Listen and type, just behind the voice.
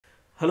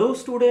Hello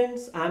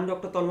students, I am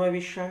Dr. Tanmoy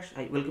Biswas.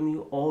 I welcome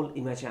you all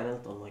in my channel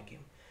tanmoyChem.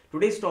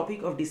 Today's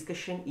topic of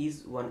discussion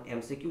is one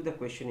MCQ, the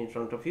question in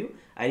front of you.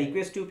 I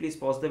request you please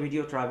pause the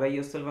video, try by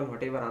yourself, and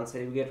whatever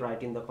answer you get,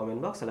 write in the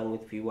comment box along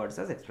with few words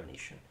as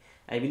explanation.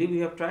 I believe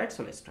you have tried,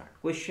 so let's start.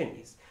 Question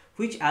is,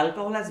 which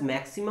alcohol has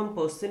maximum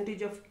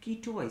percentage of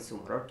keto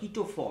isomer or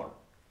keto form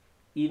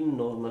in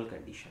normal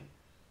condition?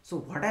 So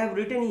what I have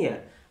written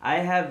here? I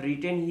have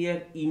written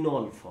here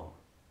enol form.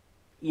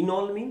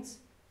 Enol means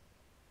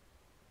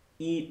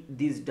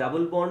this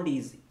double bond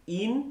is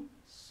in,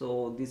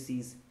 so this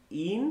is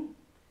in,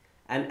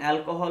 and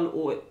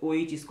alcohol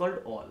OH is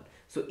called ol.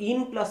 So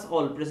in plus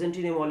ol present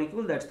in a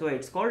molecule, that's why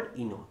it's called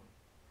enol.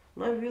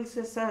 Now we will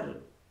say, sir,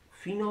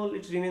 phenol,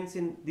 it remains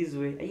in this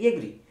way. I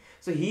agree.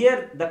 So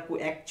here the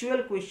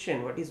actual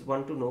question, what is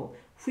want to know,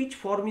 which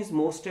form is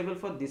more stable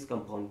for this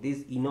compound,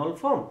 this enol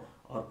form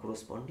or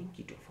corresponding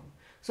keto form.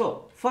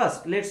 So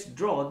first let's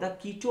draw the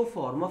keto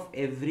form of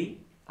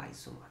every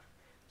isomer.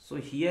 So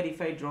here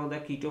if I draw the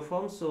keto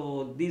form,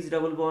 so this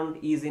double bond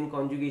is in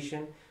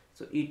conjugation,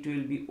 so it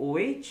will be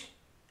OH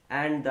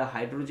and the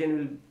hydrogen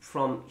will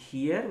from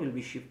here will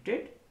be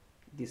shifted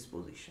this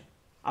position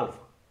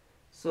alpha.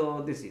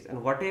 So this is,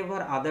 and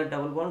whatever other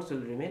double bonds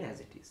will remain as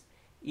it is.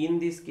 In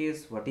this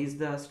case, what is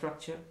the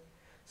structure?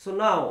 So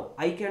now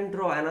I can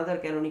draw another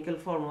canonical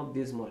form of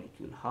this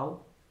molecule.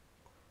 How?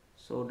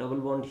 So double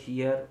bond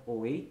here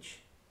OH,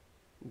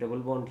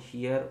 double bond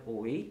here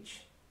OH,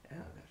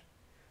 another.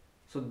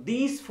 So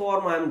this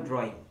form I am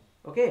drawing.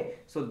 Okay,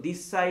 so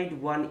this side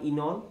one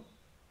enol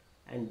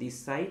and this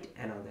side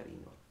another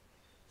enol.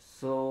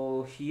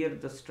 So here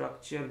the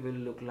structure will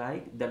look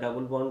like the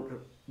double bond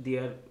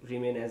there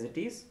remain as it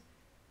is.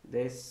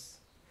 This,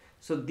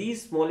 so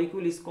this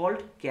molecule is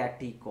called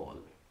catechol.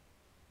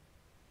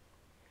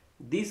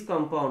 This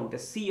compound, the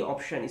C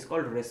option, is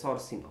called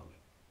resorcinol.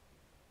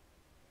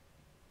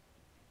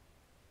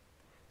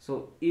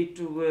 So it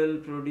will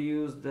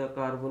produce the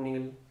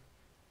carbonyl,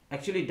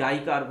 actually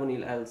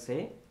dicarbonyl, I'll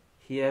say,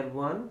 here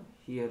one,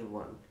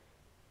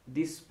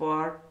 this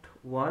part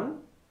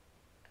one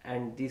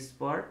and this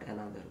part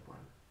another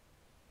one.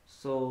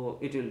 So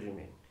it will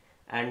remain.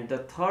 And the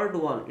third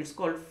one, it's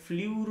called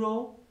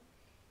fluoroguicinol.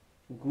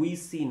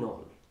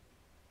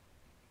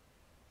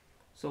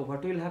 So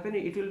what will happen?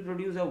 It will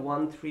produce a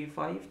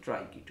 1,3,5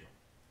 triketo,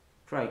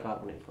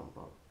 tricarbonyl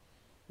compound.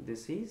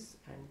 This is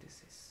and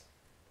this is.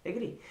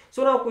 Agree?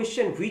 So now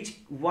question, which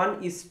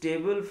one is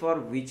stable for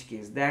which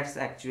case? That's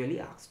actually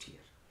asked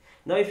here.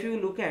 Now if you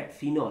look at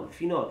phenol,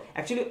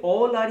 actually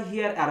all are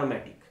here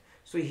aromatic.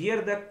 So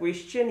here the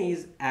question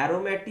is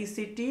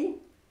aromaticity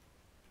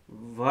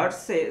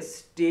versus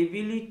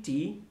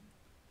stability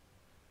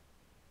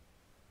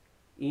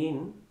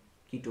in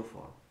keto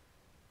form.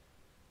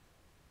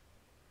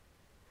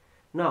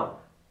 Now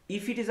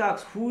if it is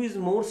asked who is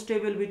more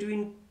stable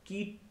between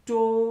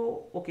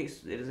keto, okay,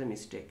 so there is a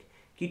mistake.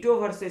 Keto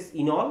versus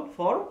enol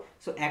form,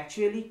 so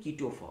actually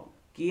keto form,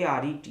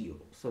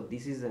 KRETO, so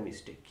this is a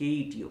mistake,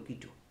 KETO,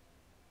 keto.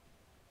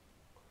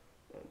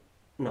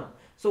 Now,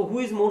 so who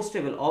is more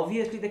stable?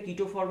 Obviously the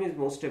keto form is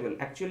more stable.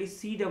 Actually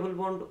C double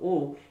bond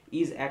O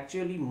is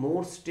actually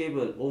more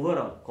stable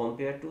overall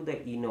compared to the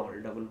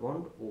enol double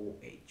bond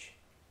OH.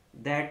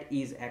 That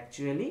is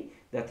actually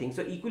the thing.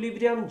 So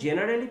equilibrium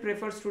generally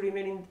prefers to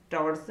remain in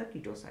towards the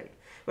keto side.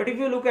 But if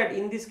you look at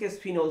in this case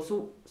phenol,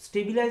 so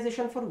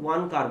stabilization for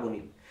one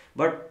carbonyl.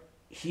 But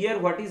here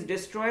what is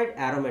destroyed?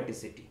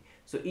 Aromaticity.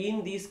 So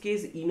in this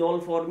case enol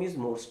form is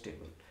more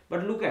stable.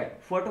 But look at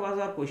what was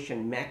our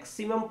question,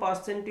 maximum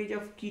percentage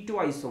of keto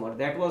isomer,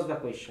 that was the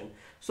question.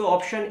 So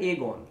option A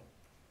gone.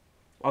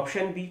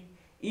 Option B,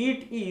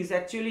 it is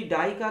actually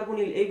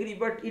dicarbonyl, agree,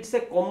 but it's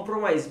a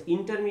compromised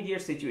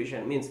intermediate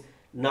situation, means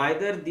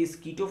neither this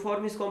keto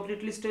form is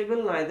completely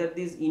stable, neither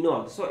this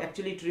enol, so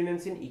actually it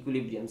remains in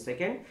equilibrium.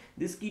 Second,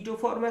 this keto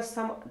form has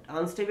some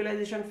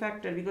unstabilization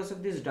factor because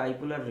of this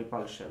dipolar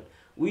repulsion.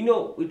 We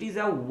know it is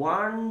a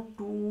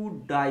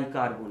 1,2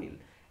 dicarbonyl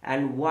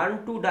and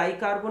 1,2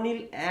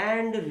 dicarbonyl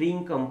and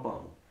ring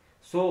compound,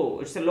 so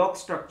it's a lock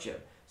structure.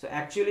 So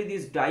actually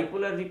this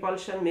dipolar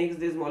repulsion makes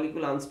this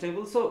molecule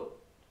unstable, so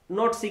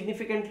not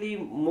significantly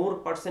more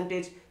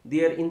percentage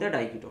there in the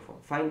diketo form,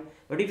 fine.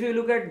 But if you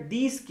look at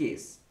this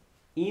case,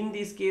 in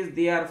this case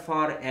they are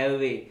far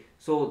away,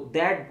 so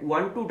that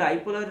 1,2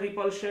 dipolar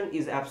repulsion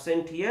is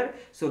absent here.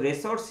 So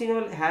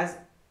resorcinol has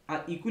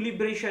a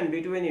equilibration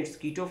between its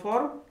keto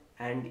form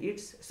and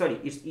its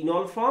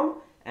enol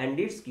form and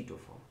its keto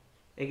form.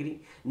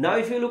 Agree? Now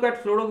if you look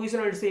at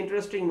fluoroguicinol, it's an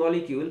interesting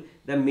molecule.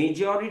 The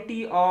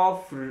majority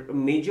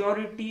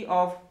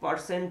of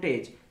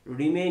percentage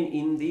remain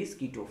in this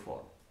keto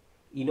form.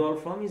 Enol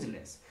form is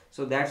less.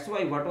 So that's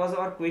why what was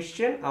our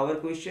question? Our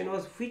question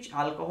was which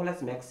alcohol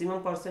has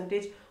maximum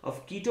percentage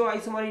of keto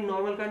isomer in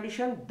normal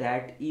condition?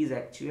 That is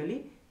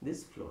actually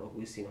this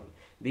fluoroguicinol,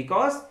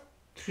 because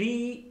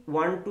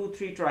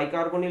 1,2,3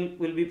 tricarbonyl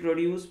will be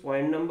produced,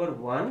 point number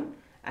one.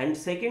 And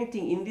second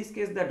thing, in this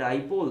case the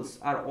dipoles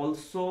are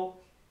also,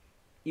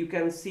 you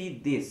can see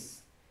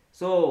this,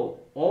 So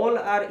all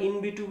are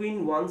in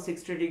between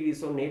 160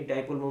 degrees, so net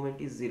dipole moment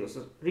is 0.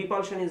 So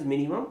repulsion is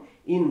minimum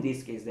in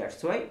this case.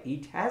 That's why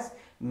it has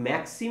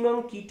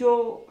maximum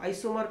keto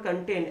isomer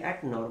content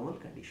at normal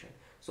condition.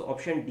 So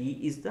option D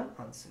is the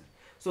answer.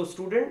 So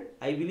student,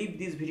 I believe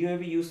this video may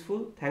be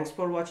useful. Thanks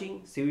for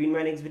watching. See you in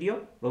my next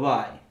video. Bye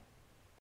bye.